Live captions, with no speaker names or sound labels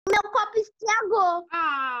meu copo estragou.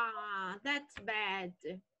 Ah, that's bad.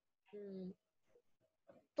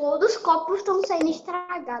 Todos os copos estão sendo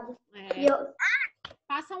estragados. É. E eu...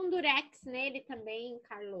 Passa um durex nele também,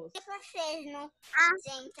 Carlos. Vocês não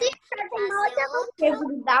Sim, tem uma outra coisa que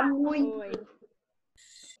grudar muito. Oi.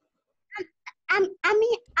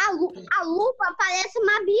 A lupa parece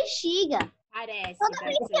uma bexiga. Parece. Toda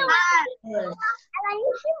vez que ela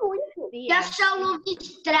enche muito. Se a sua luva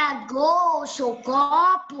estragou o seu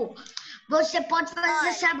copo, você pode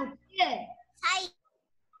fazer, sabe o quê? Sai.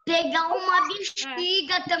 Pegar uma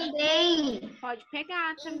bexiga também. Pode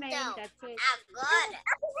pegar também. Então, that's it. agora,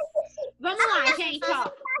 Vamos lá, gente,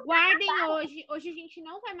 ó. Guardem hoje. Hoje a gente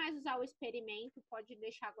não vai mais usar o experimento. Pode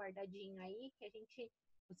deixar guardadinho aí, que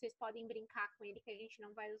vocês podem brincar com ele, que a gente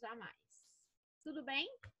não vai usar mais. Tudo bem?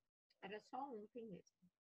 Era só ontem mesmo.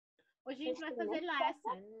 Hoje a gente vai fazer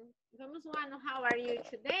lesson. Vamos lá no How are you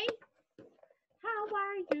today? How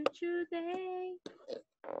are you today?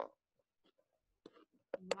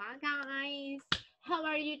 Vamos lá, guys. How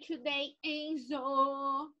are you today,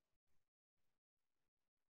 Enzo?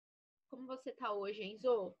 Como você tá hoje,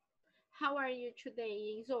 Enzo? How are you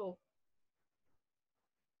today, Enzo?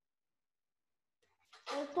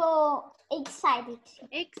 Eu tô excited.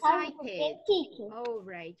 Excited.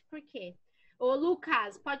 Alright. Por quê? Ô,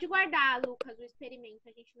 Lucas, pode guardar, Lucas, o experimento.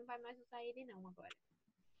 A gente não vai mais usar ele não agora.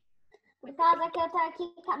 Por causa que eu tô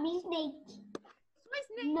aqui com a minha Snake. Mas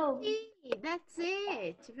No. That's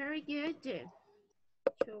it. Very good. Deixa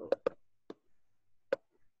eu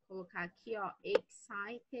colocar aqui, ó.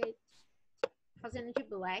 Excited. Fazendo de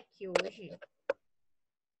black hoje.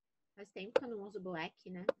 Faz tempo que eu não uso black,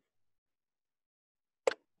 né?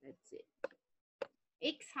 That's it.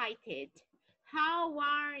 Excited. How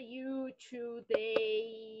are you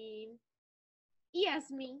today?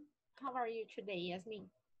 Yasmin. How are you today, Yasmin?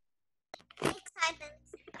 excited.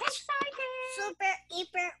 Excited. Super,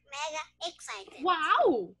 hiper, mega excited.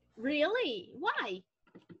 Wow! Really? Why?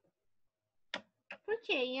 Por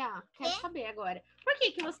quê, Ian? Quero saber agora. Por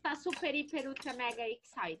que você tá super, hiper, ultra, mega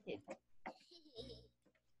excited?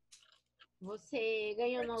 Você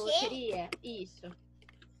ganhou na loteria? Isso.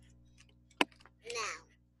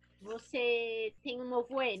 Não. Você tem um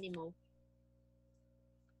novo animal?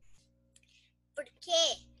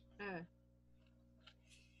 Porque, Ah,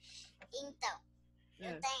 então,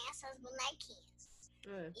 eu ah, tenho essas bonequinhas.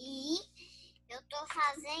 ah. E eu tô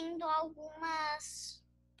fazendo algumas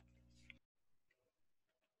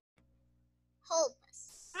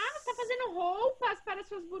roupas. Ah, você tá fazendo roupas para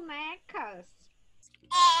suas bonecas.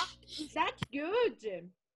 That's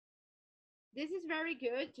good. This is very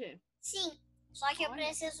good. Sim, só que eu Olha.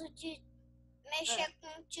 preciso de mexer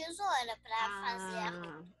com tesoura pra fazer a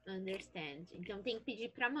roupa. Understand. Então tem que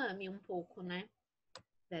pedir pra mami um pouco, né?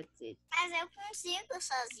 That's it. Mas eu consigo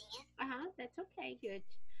sozinha. That's okay, good.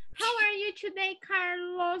 How are you today,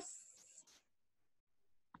 Carlos?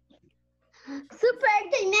 Super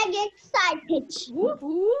mega excited.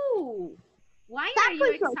 Woohoo! Why are you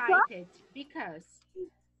excited? Because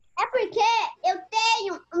É porque eu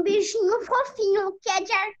tenho um bichinho fofinho que é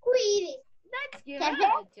de arco-íris. that's Quer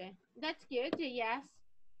good. That's good, yes.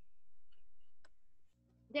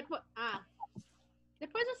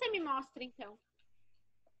 Depois você me mostra, então.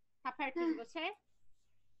 Tá perto de você?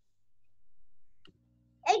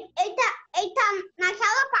 Ele tá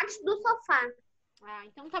naquela parte do sofá. Ah,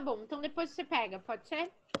 então tá bom. Então depois você pega, pode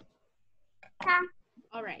ser? Tá.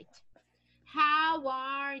 Alright. How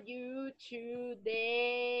are you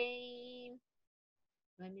today?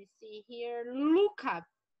 Let me see here. Luca.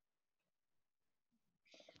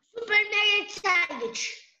 Super mega excited.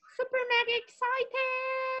 Super mega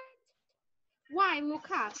excited. Why,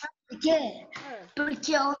 Luca? Por quê?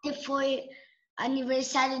 Porque ontem foi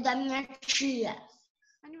aniversário da minha tia.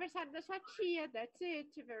 Aniversário da sua tia. That's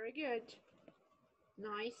it. Very good.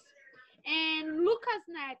 Nice. And Lucas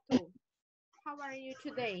Neto. How are you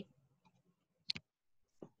today?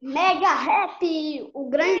 Mega happy. O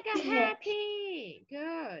grande Mega happy.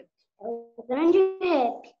 Good. O grande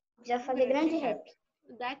rap. Já fazer grande rap.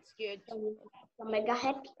 That's good. O mega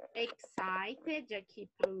happy. Excited aqui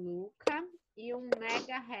pro Luca. E um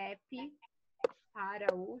mega happy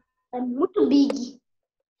para o É muito big.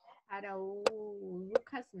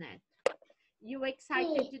 Lucas Neto. E o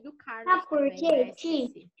excited do Carlos Sabe por também, quê, né?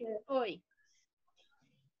 Esqueci. Oi.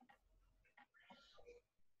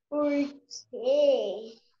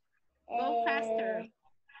 Porque... Go faster.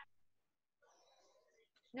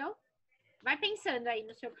 Não? Vai pensando aí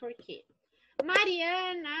no seu porquê.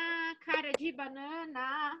 Mariana, cara de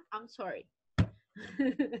banana. I'm sorry.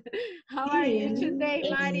 How are you today,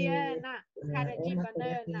 Mariana? Cara de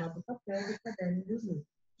banana.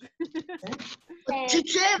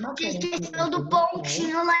 Teacher, você esqueceu do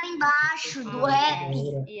pontinho lá embaixo, do rap.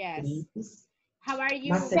 Yes. How are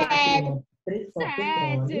you? Sad.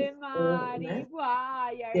 Sad, Mari. Why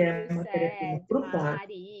are you sad,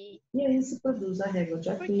 Mari? E aí se produz a régua de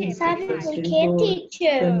Por quê, acrílico, Sabe Mari? por quê,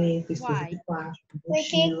 teacher? caneta, escova Why? de plástico,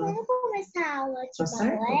 Porque mochila. quando começar a aula de Tá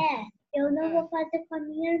certo? balé, eu não vou fazer com a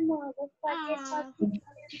minha irmã, vou fazer só Ah, com O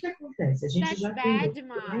que acontece? A gente that's já bad, aprendeu que a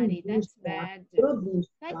Mari. That's indústria, ela bad. produz,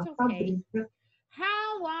 That's ela okay. fabrica.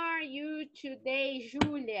 How are you today,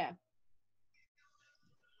 Julia?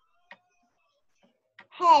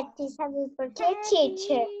 happy. Sabe por quê,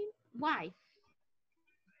 teacher? Why?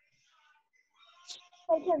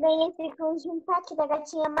 Porque eu ganhei esse conjunto aqui da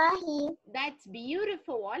gatinha Marie. That's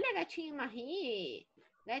beautiful. Olha a gatinha Marie.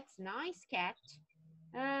 That's nice, cat.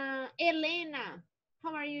 Helena.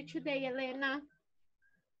 How are you today, Helena?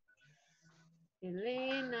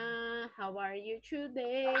 Helena, how are you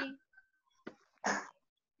today?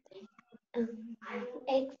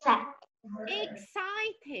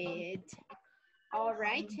 Excited. All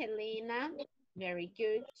right, Helena. Very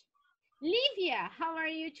good. Livia, how are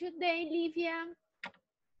you today, Livia?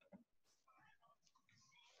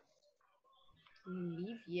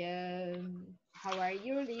 Livia, how are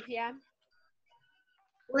you, Livia?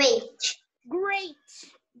 Great. Great,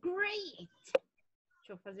 great. Deixa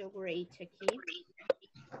eu fazer o great aqui.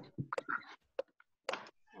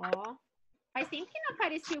 Ó, faz tempo que não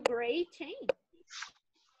aparecia o great, hein?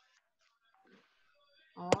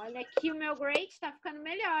 Olha aqui o meu great tá ficando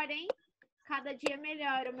melhor, hein? Cada dia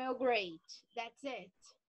melhor o meu great. That's it.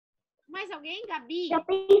 Mais alguém, Gabi? Já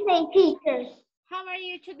pensei, teacher. How are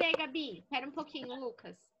you today, Gabi? Espera um pouquinho,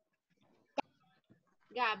 Lucas.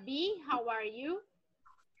 Gabi, how are you?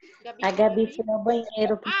 Gabi, A Gabi foi ao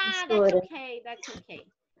banheiro, professora. that's okay, that's okay.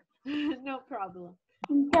 No problem.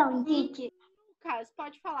 Então, teacher, Lucas,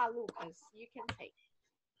 pode falar, Lucas. You can say.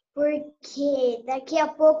 porque daqui a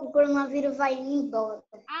pouco o coronavírus vai embora.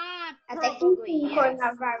 Até que Probably, o yes.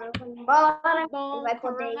 coronavírus vai embora, Bom, ele vai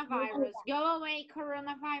poder... coronavirus. Go away,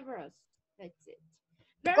 coronavirus. That's it.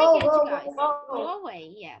 Very Go, good, go, guys. go, go. Go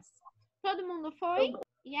away, yes. Todo mundo foi?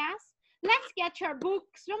 Yes. Let's get your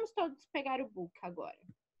books. Vamos todos pegar o book agora.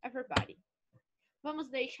 Everybody. Vamos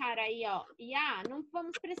deixar aí, ó. Yeah, não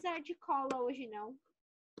vamos precisar de cola hoje, não.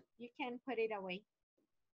 You can put it away.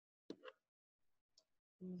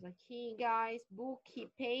 Vamos aqui, guys. Book,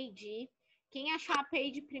 page. Quem achar a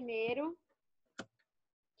page primeiro?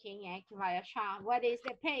 Quem é que vai achar? What is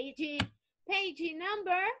the page? Page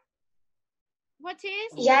number? What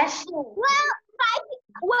is? Já achei.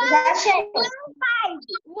 Já achei.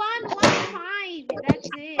 115. That's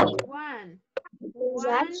it.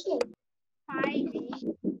 Já achei.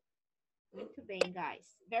 115. Muito bem,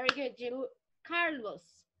 guys. Very good. Carlos,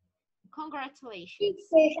 congratulations.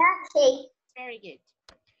 Já achei. Very good.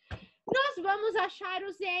 Nós vamos achar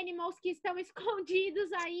os animals que estão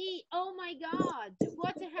escondidos aí. Oh my God.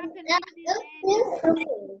 What happened with these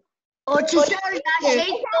animals? Ô, teacher, eu já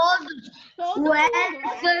achei todos. Todo O mundo, né?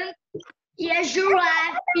 elephant e a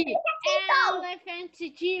girafe. Elephant,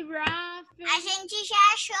 giraffe. A gente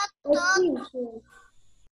já achou todos.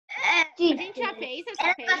 A gente já fez essa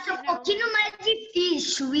Era pra page, ser um não, pouquinho né? mais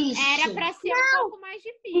difícil isso. Era pra ser um pouco mais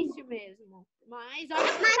difícil mesmo. Mas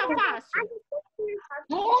olha como tá fácil.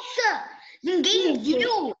 Nossa, ninguém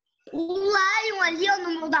viu o lion ali ó, no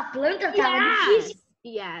meio da planta, tava difícil.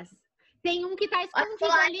 Yes. Tem um que tá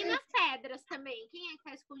escondido ali nas pedras também. Quem é que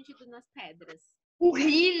tá escondido nas pedras? O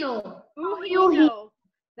rino. O Rino.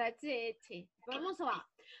 That's it. Vamos lá.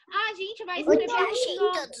 A gente vai escrever Eu achei os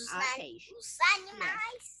nomes. todos, né? Achei. Os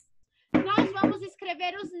animais. Nós vamos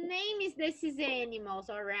escrever os names desses animals,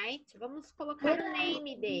 alright? Vamos colocar o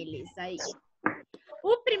name deles aí.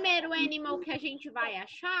 O primeiro animal que a gente vai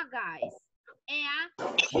achar, guys, é a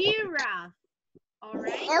giraffe.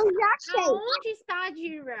 Alright? Eu já achei. Aonde está a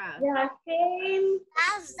giraffe? Já achei.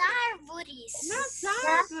 As árvores. Nas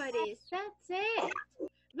árvores. That's it.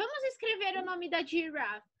 Vamos escrever o nome da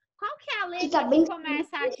giraffe. Qual que é a letra tá bem que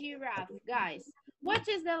começa a giraffe, guys? What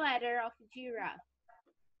is the letter of giraffe?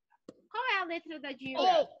 Qual é a letra da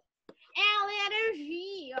giraffe? É a letra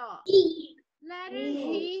G, ó. Letter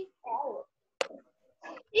G.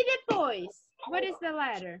 E depois? What is the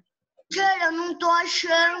letter? Teacher, eu não tô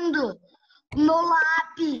achando o meu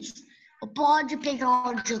lápis. Pode pegar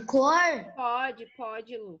o de cor?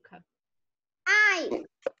 Pode, Luca. Ai,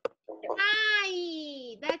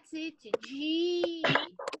 Ai, that's it. G.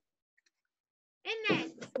 And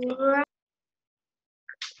next?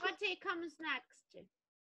 What comes next?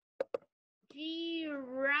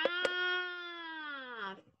 Giraffe.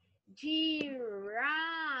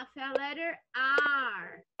 Giraffe. A letter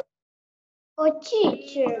R. Ô,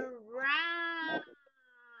 teacher. Giraffe.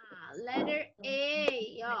 Letter A,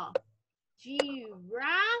 ó.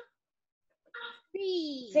 Giraffe.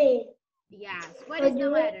 Fê. Yes. What is the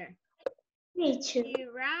letter? Teacher.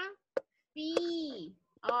 Giraffe.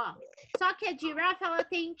 Ó. Só que a girafa, ela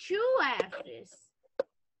tem 2 F's.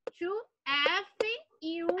 2 F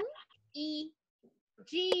e um I.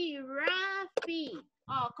 Giraffe.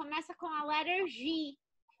 Ó, começa com a letra G.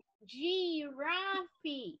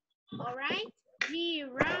 Giraffe. Alright?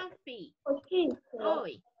 Giraffe. Ô, teacher.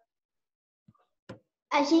 Oi.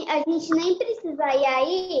 A gente nem precisa ir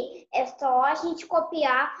aí, é só a gente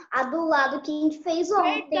copiar a do lado que a gente fez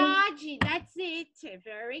ontem. Verdade. That's it.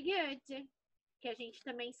 Very good. Que a gente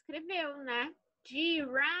também escreveu, né?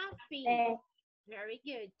 Giraffe. É. Very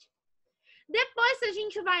good. Depois a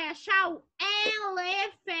gente vai achar o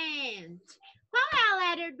elephant. Qual é a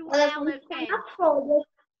letra do elephant? Na folha.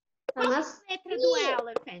 Qual é a letra do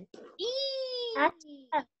elephant?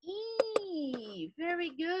 I. Very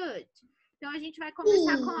good. Então a gente vai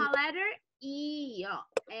começar com a letra I, ó.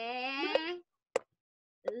 Elephant.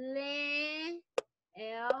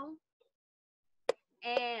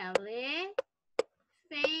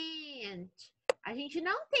 A gente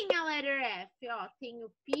não tem a letra F, ó. Tem o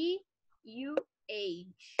P e o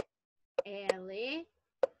H. Elephant.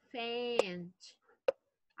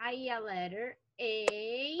 Aí a letra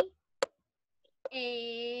A,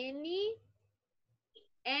 N,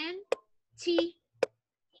 and T.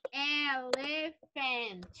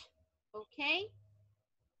 Elephant. Ok?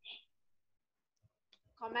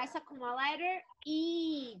 Começa com a letra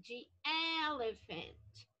E de elephant.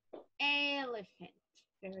 Elephant.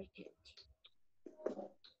 Very good.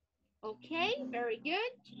 Ok? Very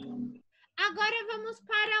good. Agora vamos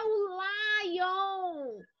para o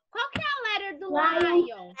lion. Qual que é a letra do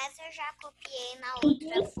lion? Mas eu já copiei na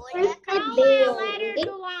outra folha. Qual é a letra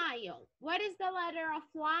do lion? What is the letter of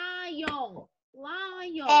lion?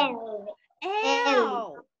 Lion.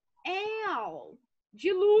 L.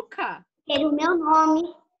 De Luca. Era o meu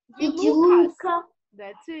nome. De Lucas. Lucas.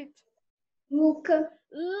 That's it. Luca.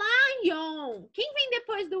 Lion. Quem vem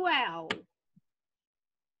depois do L?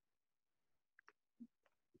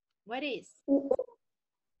 What is?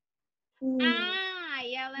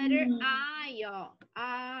 I. A letter I, ó.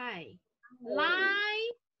 I.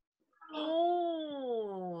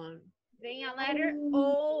 Lion. Vem a letter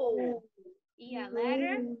O. E a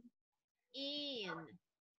letter in.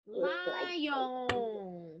 Lion.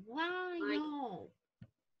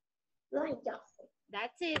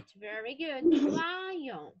 That's it. Very good.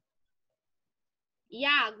 Lion.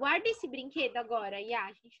 Guarda esse brinquedo agora.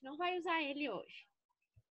 A gente não vai usar ele hoje.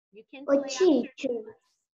 You can play after.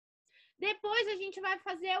 Depois a gente vai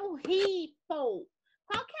fazer o hippo.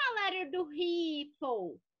 Qual que é a letra do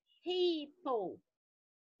hippo? Hippo.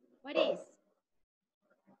 What is?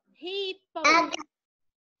 Hippo.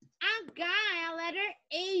 H é a letra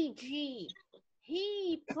A-G.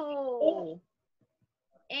 Hippo.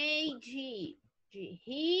 A-G. De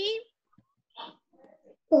hippo.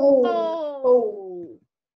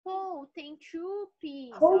 Hippo tem 2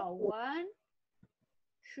 P's. Ó. 1,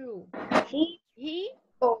 2.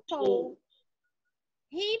 Hippo.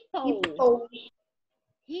 Hippo.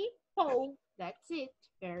 Hippo. That's it.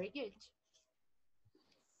 Very good.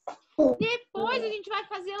 Depois a gente vai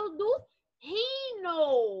fazer o do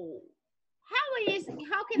rhino.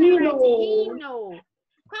 How can I write rhino?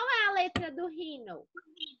 Qual é a letra do rhino?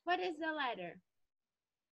 What is the letter?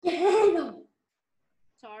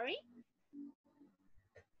 Sorry?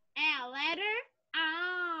 É a letter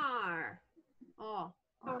R. Ó,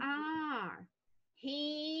 R.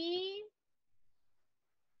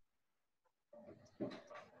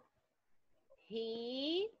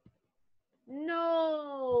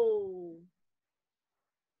 No.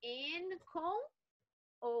 N com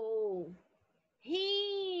O.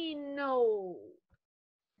 Rhino.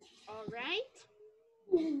 All right?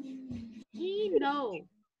 Rhino.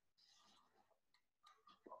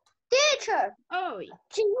 Teacher, Oi.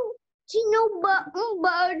 tinha um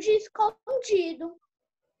bird escondido.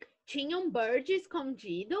 Tinha um bird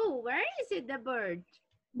escondido? Where is it, the bird?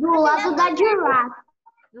 Do lado da girafa.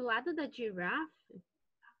 Do lado da girafa?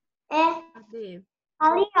 É. Cadê?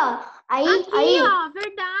 Ali, ó. Aqui, ó.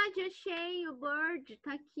 Verdade, achei o bird.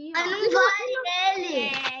 Tá aqui, ó. Mas não vale ele.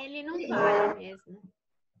 Ele não vale mesmo.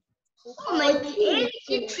 Mas ele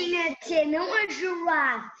que tinha que ser, não a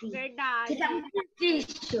girafa. Verdade. Que tá muito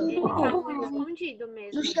difícil. Ele tá muito escondido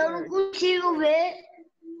mesmo. Eu não consigo ver.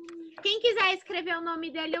 Quem quiser escrever o nome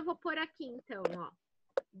dele, eu vou pôr aqui, então, ó.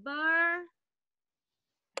 Bird.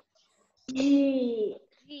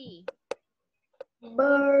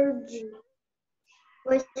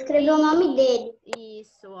 Vou escrever o nome dele.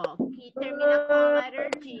 Isso, ó. Que termina com a letter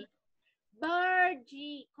D.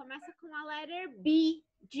 Bird. Começa com a letter B.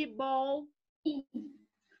 De ball.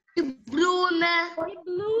 Bruna. De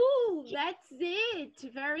blue. That's it.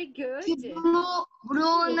 Very good.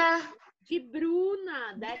 Bruna. De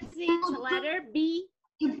Bruna. That's it. Letter B.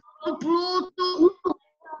 Pluto.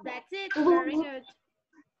 That's it. Very good.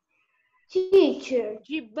 Teacher.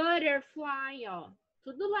 De butterfly, ó.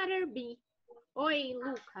 Tudo letter B. Oi,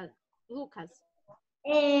 Lucas.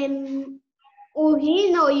 O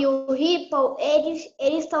Rhino e o Ripple, eles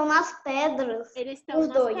estão nas pedras. Eles estão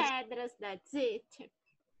nas dois. pedras. That's it.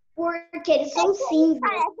 Porque eles são cinzas.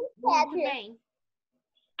 Muito bem.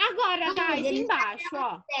 Agora, guys, embaixo,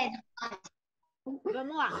 ó.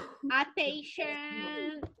 Vamos lá. Attention.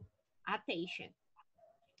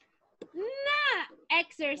 Na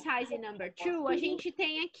exercise number 2, a gente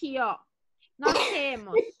tem aqui, ó. Nós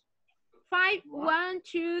temos 1,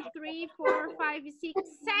 2, 3, 4, 5,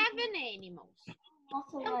 6, 7 animals.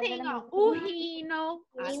 Então tem, ó, o rhino.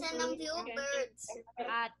 Você não viu o birds.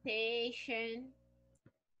 Attention.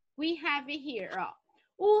 We have here, ó.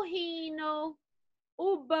 O rhino,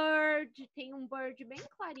 o bird. Tem um bird bem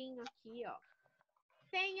clarinho aqui, ó.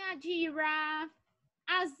 Tem a giraffe,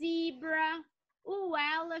 a zebra, o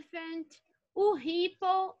elephant, o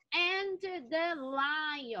hippo and the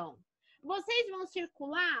lion. Vocês vão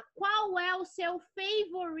circular qual é o seu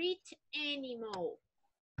favorite animal.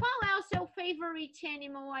 Qual é o seu favorite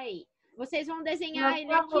animal aí? Vocês vão desenhar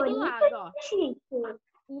ele aqui do lado, ó.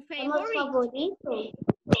 O favorite.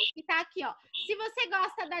 Que tá aqui, ó. Se você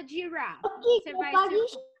gosta da giraffe, você vai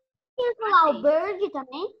circular o bird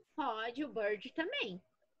também? Pode, o bird também.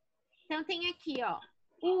 Então tem aqui, ó.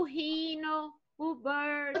 O rhino, o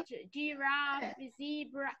bird, giraffe,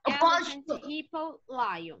 zebra, elephant, hippo,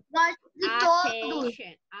 lion.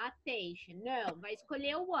 Attention. Não, vai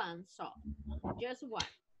escolher o one só. Just one.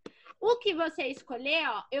 O que você escolher,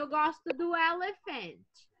 ó, eu gosto do elephant.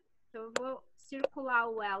 Então eu vou circular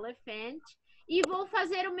o elephant e vou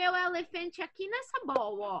fazer o meu elephant aqui nessa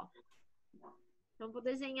bola, ó. Então vou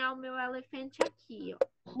desenhar o meu elephant aqui, ó.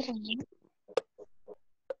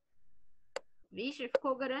 Vixe,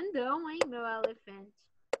 ficou grandão, hein, meu elephant.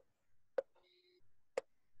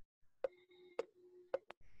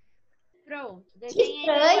 Pronto, desenhei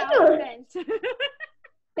meu elephant.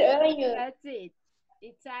 Estranho. That's it.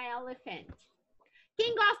 It's an elephant.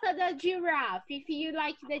 Quem gosta da giraffe? If you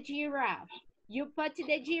like the giraffe, you put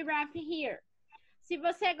the giraffe here. Se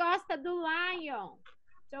você gosta do lion,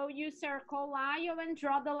 so you circle lion and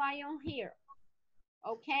draw the lion here.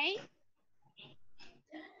 Okay?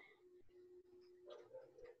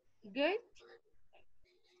 Good?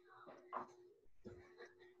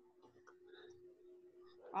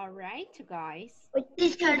 All right, guys. Eu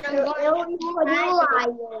escolhi o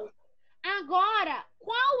lion. Agora,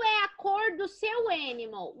 qual é a cor do seu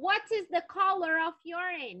animal? What is the color of your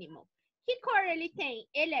animal? Que cor ele tem?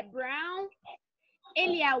 Ele é brown?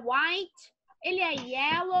 Ele é white? Ele é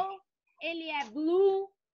yellow? Ele é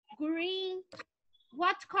blue? Green?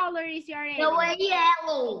 What color is your animal? Eu é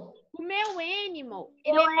yellow. O meu animal,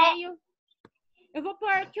 ele é meio... Eu vou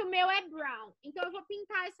pôr que o meu é brown. Então, eu vou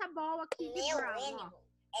pintar essa bola aqui de brown, ó.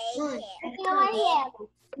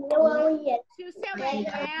 Se o seu é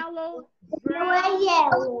yellow, brown...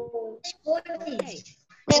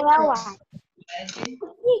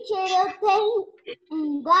 Okay. Eu tenho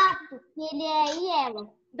um gato que ele é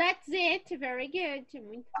yellow. That's it. Very good.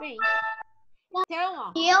 Muito bem. Então,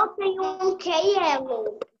 ó. E eu tenho um que é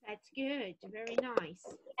yellow. That's good. Very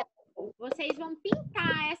nice. Vocês vão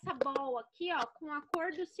pintar essa bola aqui, ó, com a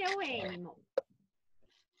cor do seu animal.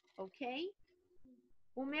 Ok?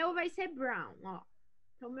 O meu vai ser brown, ó.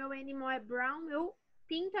 Então, o meu animal é brown, eu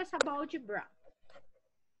pinto essa bola de brown.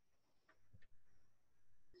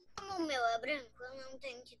 Como o meu é branco, eu não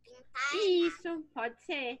tenho que pintar. Isso, pode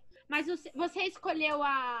ser. Mas você escolheu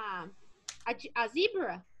a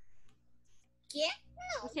zebra? Quê?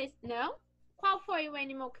 Não? Qual foi o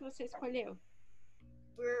animal que você escolheu?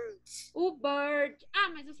 Birds. O bird. Ah,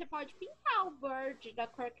 mas você pode pintar o bird da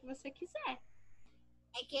cor que você quiser.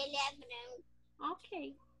 É que ele é branco.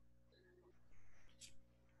 Ok.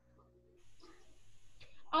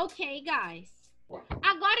 Ok, guys.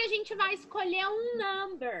 Agora a gente vai escolher um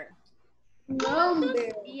number.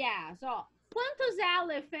 Yes, ó. Quantos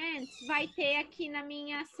elephants vai ter aqui na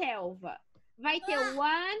minha selva? Vai ter 1,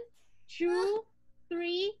 2,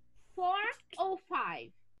 3, 4 ou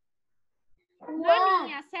 5? Na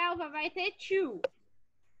minha selva vai ter 2.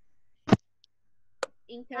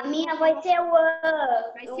 Então, A minha vai ser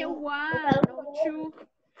one. vai ser 1 ou 2.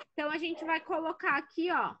 Então, a gente vai colocar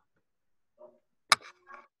aqui, ó.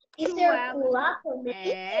 E circular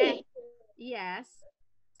também? É. Yes.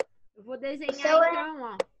 Eu vou desenhar então,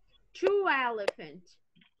 ó. Two elephant.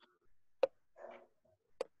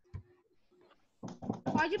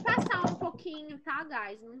 Pode passar um pouquinho, tá,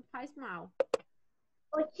 guys? Não faz mal.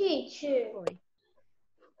 Ô, Titi. Foi.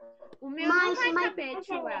 O meu não vai caber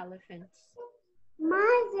two elephants.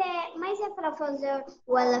 Mas é para fazer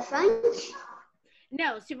o elefante?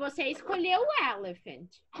 Não, se você escolheu o elephant,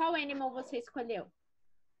 qual animal você escolheu?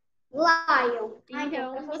 Lion.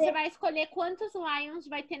 Então, você vai escolher quantos lions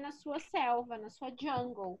vai ter na sua selva, na sua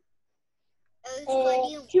jungle. Eu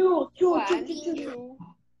escolhi Two.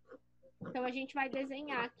 Então, a gente vai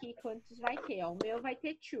desenhar aqui quantos vai ter. Ó. O meu vai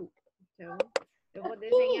ter two. Então, eu vou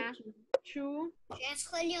desenhar two. Já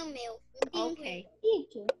escolhi o meu. Ok.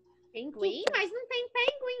 Pinguim? Mas não tem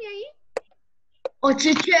pinguim aí. Ô,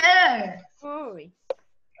 teacher, Oi.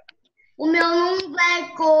 o meu não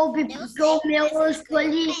vai couber, porque o meu eu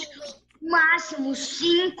escolhi no máximo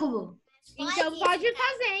 5. Então, pode ir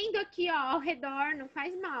fazendo aqui, ó, ao redor. Não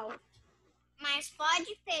faz mal. Mas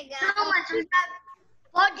pode pegar. Não, mas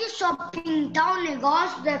pode só pintar o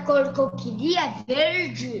negócio da cor que eu queria,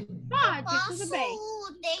 verde? Pode, tudo bem.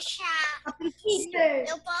 Posso deixar. Teacher.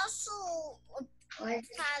 Eu posso fazer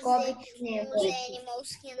Cobre os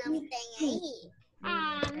animals que não tem aí?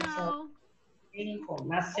 Ah, não.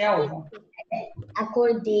 Na selva. A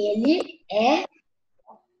cor dele é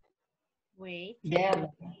Wait.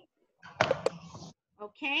 Dela.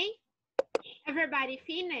 Okay? Everybody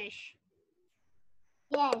finish?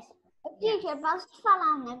 Yes. Teacher, posso te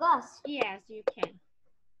falar um negócio? Yes, you can.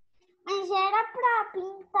 Mas era para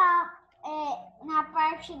pintar na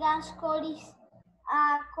parte das cores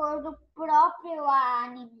a cor do próprio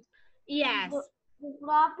animal. Yes. Do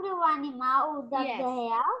próprio animal da vida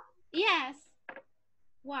real? Yes.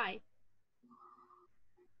 Why?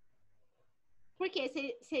 Porque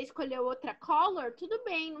você escolheu outra color? Tudo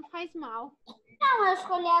bem, não faz mal. Não, eu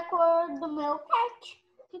escolhi a cor do meu cat.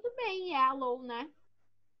 Tudo bem, yellow, né?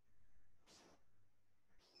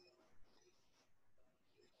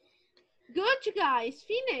 Good, guys.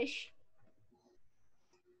 Finish.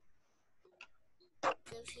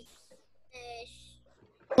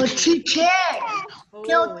 o teacher. Oi.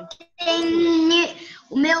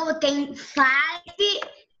 O meu tem 5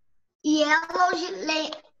 yellow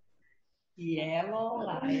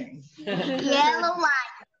lion.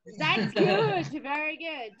 That's good. Very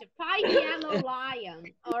good. 5 yellow lion.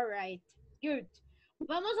 All right. Good.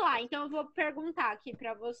 Vamos lá. Então, eu vou perguntar aqui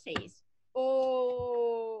para vocês.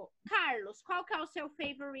 O Carlos, qual que é o seu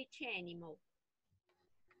favorite animal?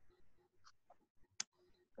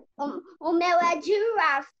 O meu é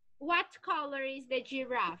giraffe. What color is the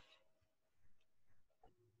giraffe?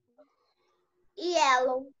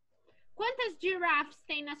 Yellow. Quantas giraffes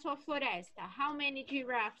tem na sua floresta? How many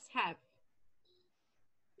giraffes have?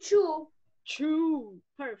 2. 2.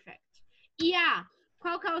 Perfect. E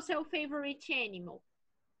qual que é o seu favorite animal?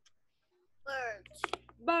 Bird.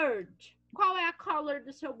 Bird. Qual é a color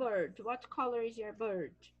do seu bird? What color is your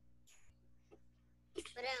bird?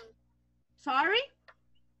 Branco. Sorry?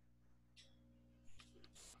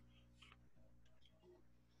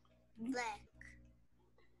 Black.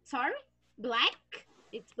 Sorry? Black?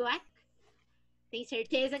 It's black? Tem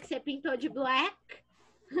certeza que você pintou de black?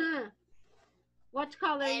 What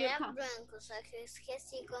color you Era call? branco, só que eu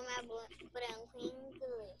esqueci como é branco em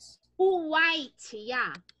inglês. White,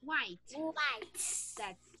 yeah. White. White.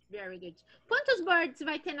 That's very good. Quantos birds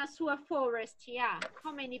vai ter na sua forest? Yeah.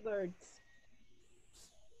 How many birds?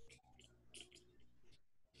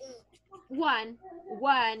 One.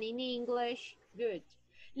 One in English. Good.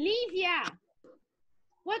 Livia,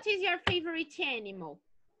 what is your favorite animal?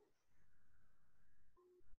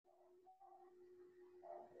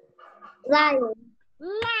 Lion.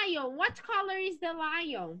 Lion. What color is the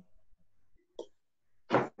lion?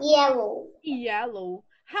 Yellow. Yellow.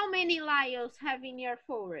 How many lions have in your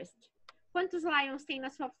forest? Quantos lions tem na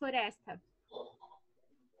sua floresta?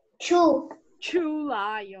 2. 2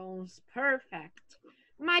 lions. Perfect.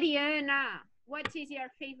 Mariana, what is your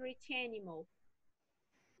favorite animal?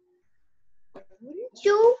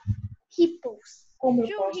 2 hippos. Como eu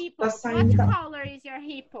 2 posso hippos. estar What saindo color is your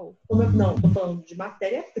hippo? Não, tô falando de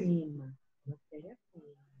matéria-prima.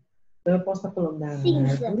 Então eu posso estar falando da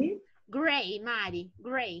árvore. Gray, Mari.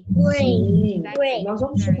 Gray. Sim, Gray. nós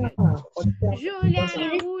vamos chegar lá. Pode ser. Julia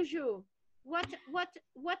Araújo,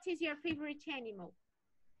 what is your favorite animal?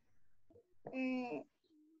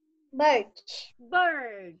 Bird.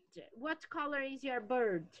 Bird. What color is your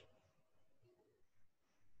bird?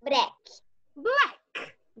 Black.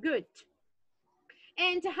 Black. Good.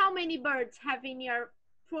 And how many birds have in your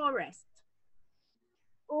forest?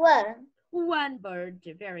 One. One bird.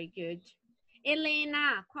 Very good.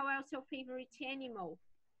 Helena, qual é o seu favorite animal?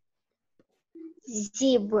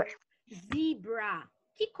 Zebra. Zebra.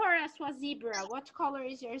 Que cor é a sua zebra? What color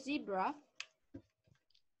is your zebra?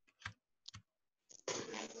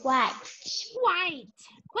 White. White.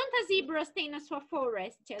 Quantas zebras tem na sua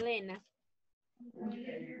forest, Helena?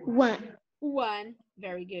 One. One.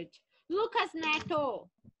 Very good. Lucas Neto,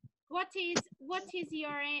 what is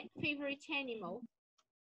your favorite animal?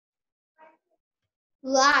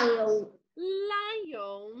 Lion.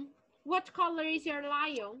 Lion. What color is your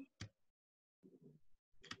lion?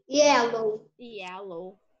 Yellow.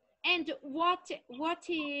 Yellow. And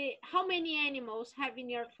how many animals have in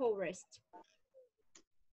your forest?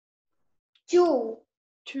 Two.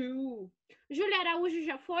 Two. Júlia Araújo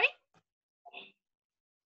já foi?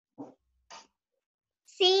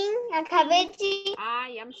 Sim, acabei de...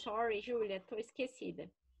 Ai, I'm sorry, Júlia, tô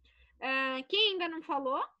esquecida. Quem ainda não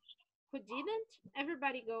falou? Who didn't?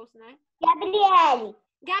 Everybody goes, né? Gabriele.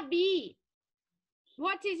 Gabi,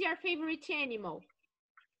 what is your favorite animal?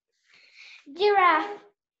 Giraffe.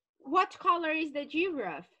 What color is the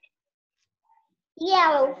giraffe?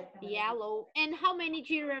 Yellow. Yellow. And how many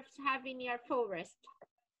giraffes have in your forest?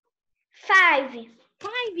 5.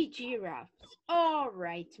 5 giraffes. All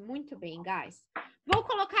right. Muito bem, guys. Vou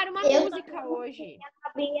colocar uma música hoje. A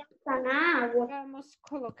Gabi tá na água. Vamos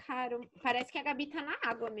colocar... Parece que a Gabi tá na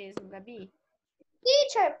água mesmo, Gabi.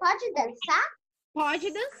 Teacher, pode dançar?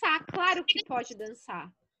 Pode dançar, claro que pode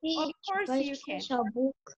dançar. Of course you can.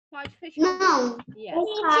 Pode fechar. Não. Yes. Eu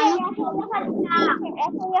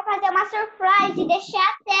ia fazer uma surprise e deixei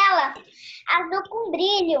a tela azul com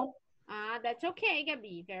brilho. Ah, that's okay,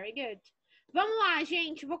 Gabi. Very good. Vamos lá,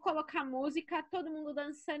 gente. Vou colocar música. Todo mundo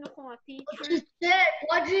dançando com a teacher. Você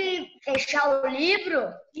pode fechar o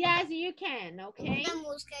livro? Yes, you can, okay? A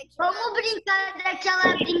música aqui. Vamos brincar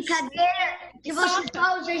daquela brincadeira que você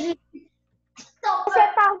pausa, gente. Você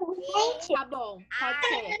tá gente? Tá bom, pode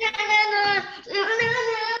ser.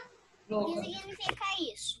 O que significa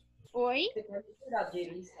isso? Oi?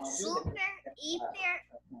 Super, hiper...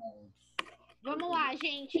 Vamos lá,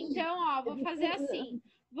 gente. Então, ó, vou fazer assim.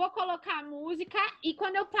 Vou colocar a música e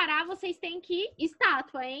quando eu parar, vocês têm que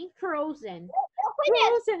estátua, hein? Frozen.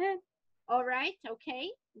 Frozen. All right,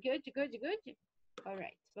 okay? Good, good, good. All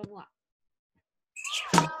right, vamos lá.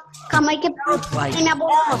 Calma aí que Like minha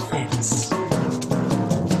boca. elephants.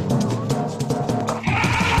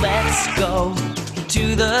 Let's go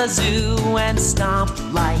to the zoo and stomp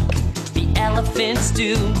like the elephants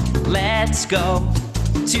do. Let's go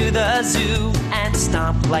to the zoo and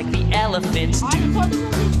stomp like the elephants Olha, do. todo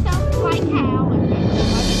mundo stamp like a elephant.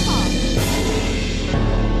 Olha só.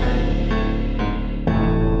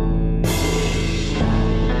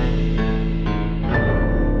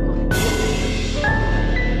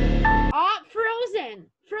 Ó, Frozen.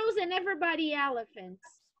 Frozen, everybody elephants.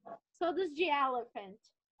 Todos de elephant.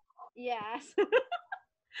 Yes.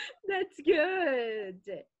 That's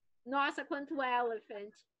good. Nossa, quanto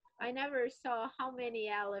elephant. I never saw how many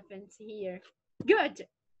elephants here. Good.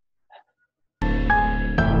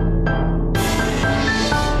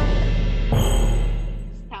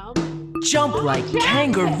 Stomp. Jump like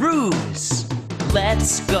kangaroos.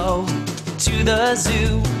 Let's go to the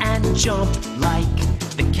zoo and jump like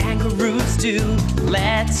the kangaroos do.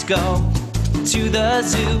 Let's go to the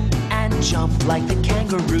zoo and jump like the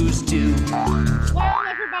kangaroos do. Well,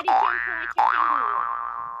 everybody jump like a kangaroo.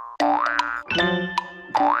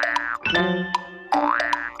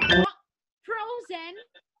 Oh, Frozen.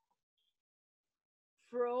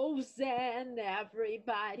 Frozen,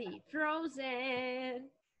 everybody. Frozen.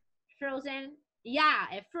 Frozen. Yeah,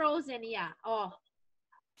 é Frozen, yeah. Ó,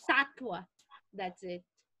 sátua. That's it.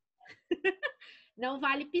 Não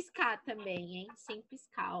vale piscar também, hein? Sem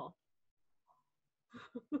piscar, ó.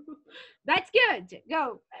 That's good.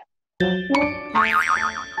 Go.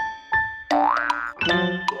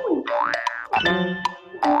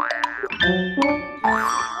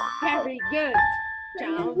 Very good.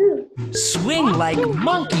 Jump. Swing like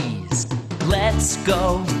monkeys. Let's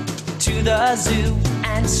go to the zoo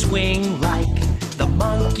and swing like the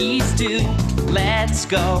monkeys do. Let's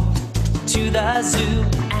go to the zoo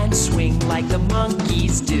and swing like the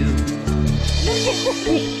monkeys do.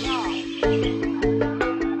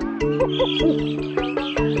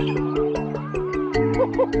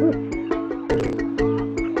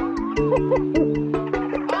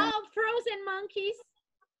 Oh, frozen monkeys.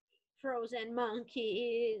 Frozen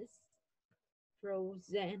monkeys.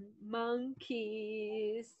 Frozen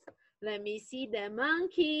monkeys. Let me see the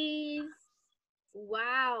monkeys.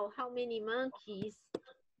 Wow, how many monkeys?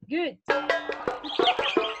 Good.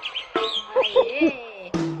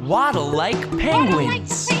 Aê. waddle like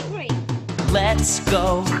penguins. Let's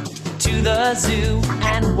go to the zoo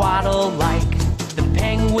and waddle like the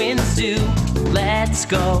penguins do. Let's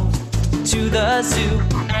go to the zoo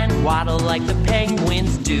and waddle like the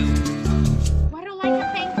penguins do. Waddle like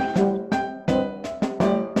a penguin.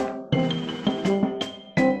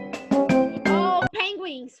 Oh,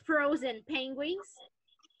 penguins, frozen penguins.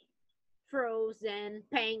 Frozen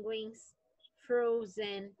penguins.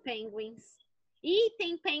 Frozen penguins. Ih,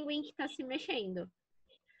 tem penguin que tá se mexendo.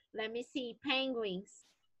 Let me see. Penguins.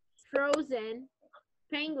 Frozen.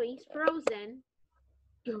 Penguins. Frozen.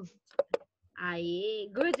 Aye.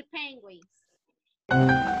 Good penguins.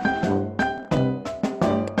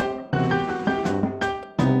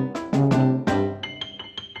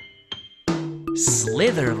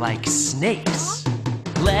 Slither like snakes.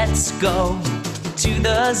 Let's go to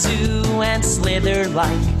the zoo and slither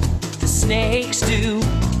like the snakes do.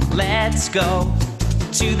 Let's go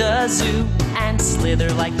to the zoo and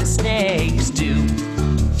slither like the snakes do.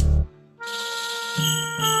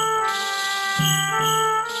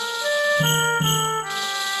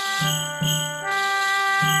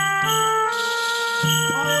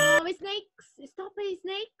 Oh, snakes. Stop it,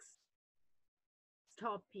 snakes.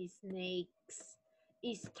 Stop it, snakes.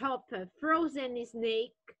 Stop a frozen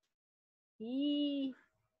snake. Ih.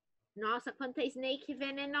 Nossa, quanta snake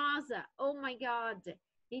venenosa. Oh my God.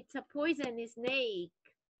 It's a poison snake.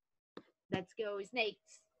 Let's go,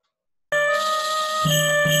 snakes.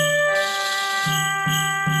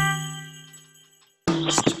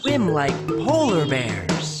 Swim like polar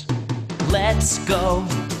bears. Let's go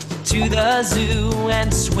to the zoo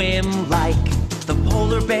and swim like the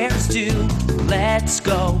polar bears do. Let's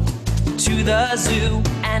go to the zoo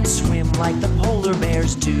and swim like the polar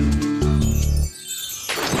bears do.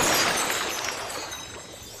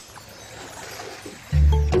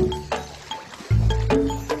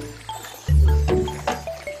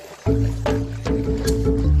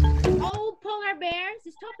 Oh, polar bears.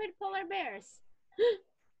 Stop it, polar bears.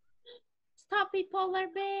 Stop it, polar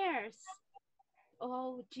bears.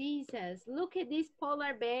 Oh, Jesus. Look at these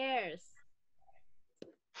polar bears.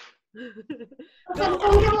 Go,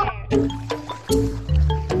 polar bears.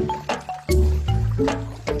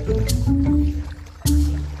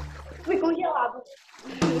 Fui congelado.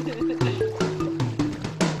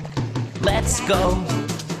 Let's go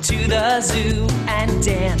to the zoo and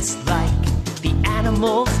dance like the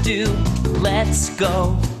animals do. Let's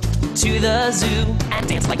go to the zoo and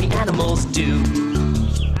dance like the animals do.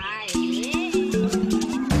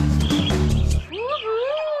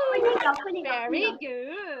 Very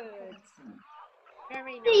good.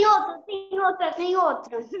 Very nice. Tem outra, tem outra, tem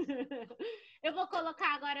outra. Eu vou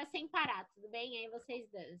colocar agora sem parar, tudo bem? Aí vocês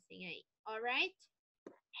dancem aí. Alright?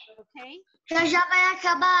 Ok? Já vai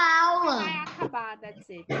acabar a aula. Vai acabar, that's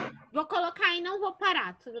it. Vou colocar e não vou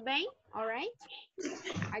parar, tudo bem? Alright?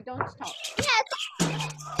 I don't stop.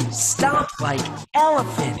 Stomp like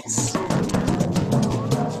elephants.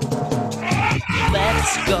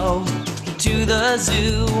 Let's go to the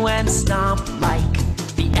zoo and stomp like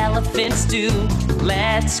the elephants do.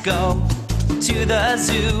 Let's go to the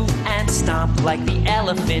zoo and stomp like the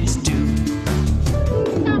elephants do.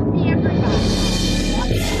 Stop me, everybody.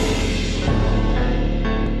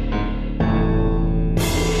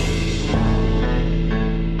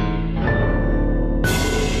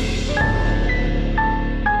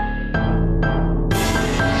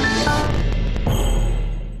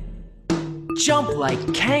 Jump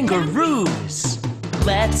like kangaroos.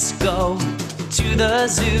 Let's go to the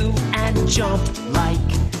zoo and jump like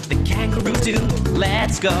the kangaroos do.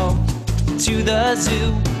 Let's go to the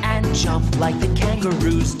zoo and jump like the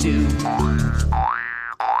kangaroos do.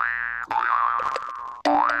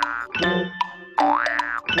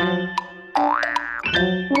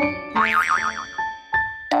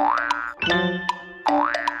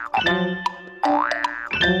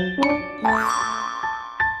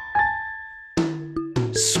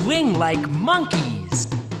 Swing like monkeys.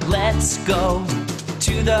 Let's go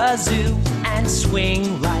to the zoo and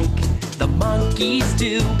swing like the monkeys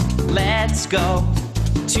do. Let's go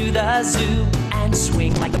to the zoo and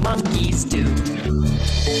swing like the monkeys do.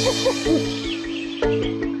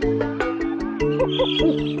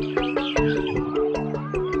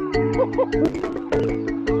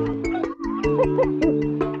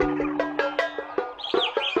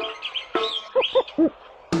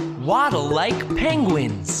 Waddle like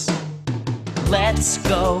penguins. Let's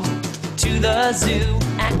go to the zoo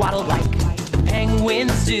and waddle like the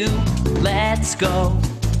penguins do. Let's go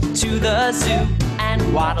to the zoo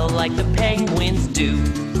and waddle like the penguins do.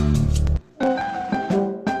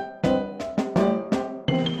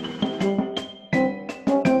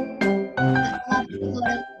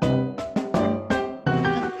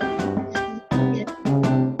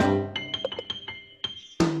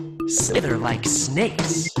 Slither like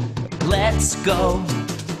snakes. Let's go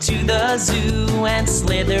to the zoo and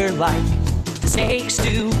slither like the snakes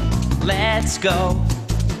do. Let's go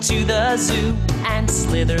to the zoo and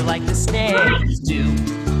slither like the snakes do.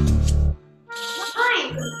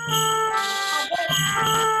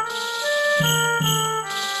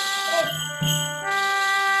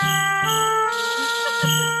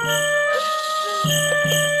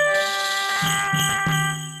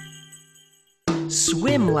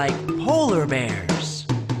 Swim like polar bears.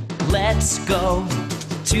 Let's go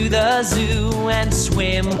to the zoo and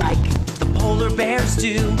swim like the polar bears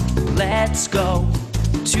do. Let's go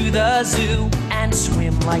to the zoo and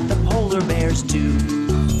swim like the polar bears do.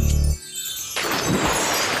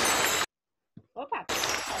 Opa!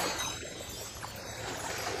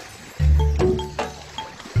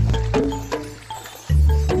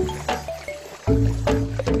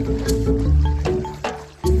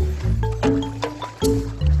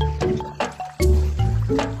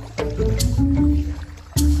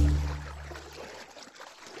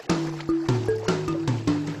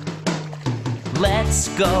 Let's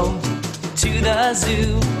go to the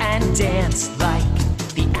zoo and dance like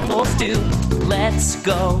the animals do. Let's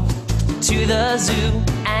go to the zoo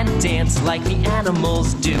and dance like the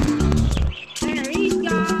animals do. Very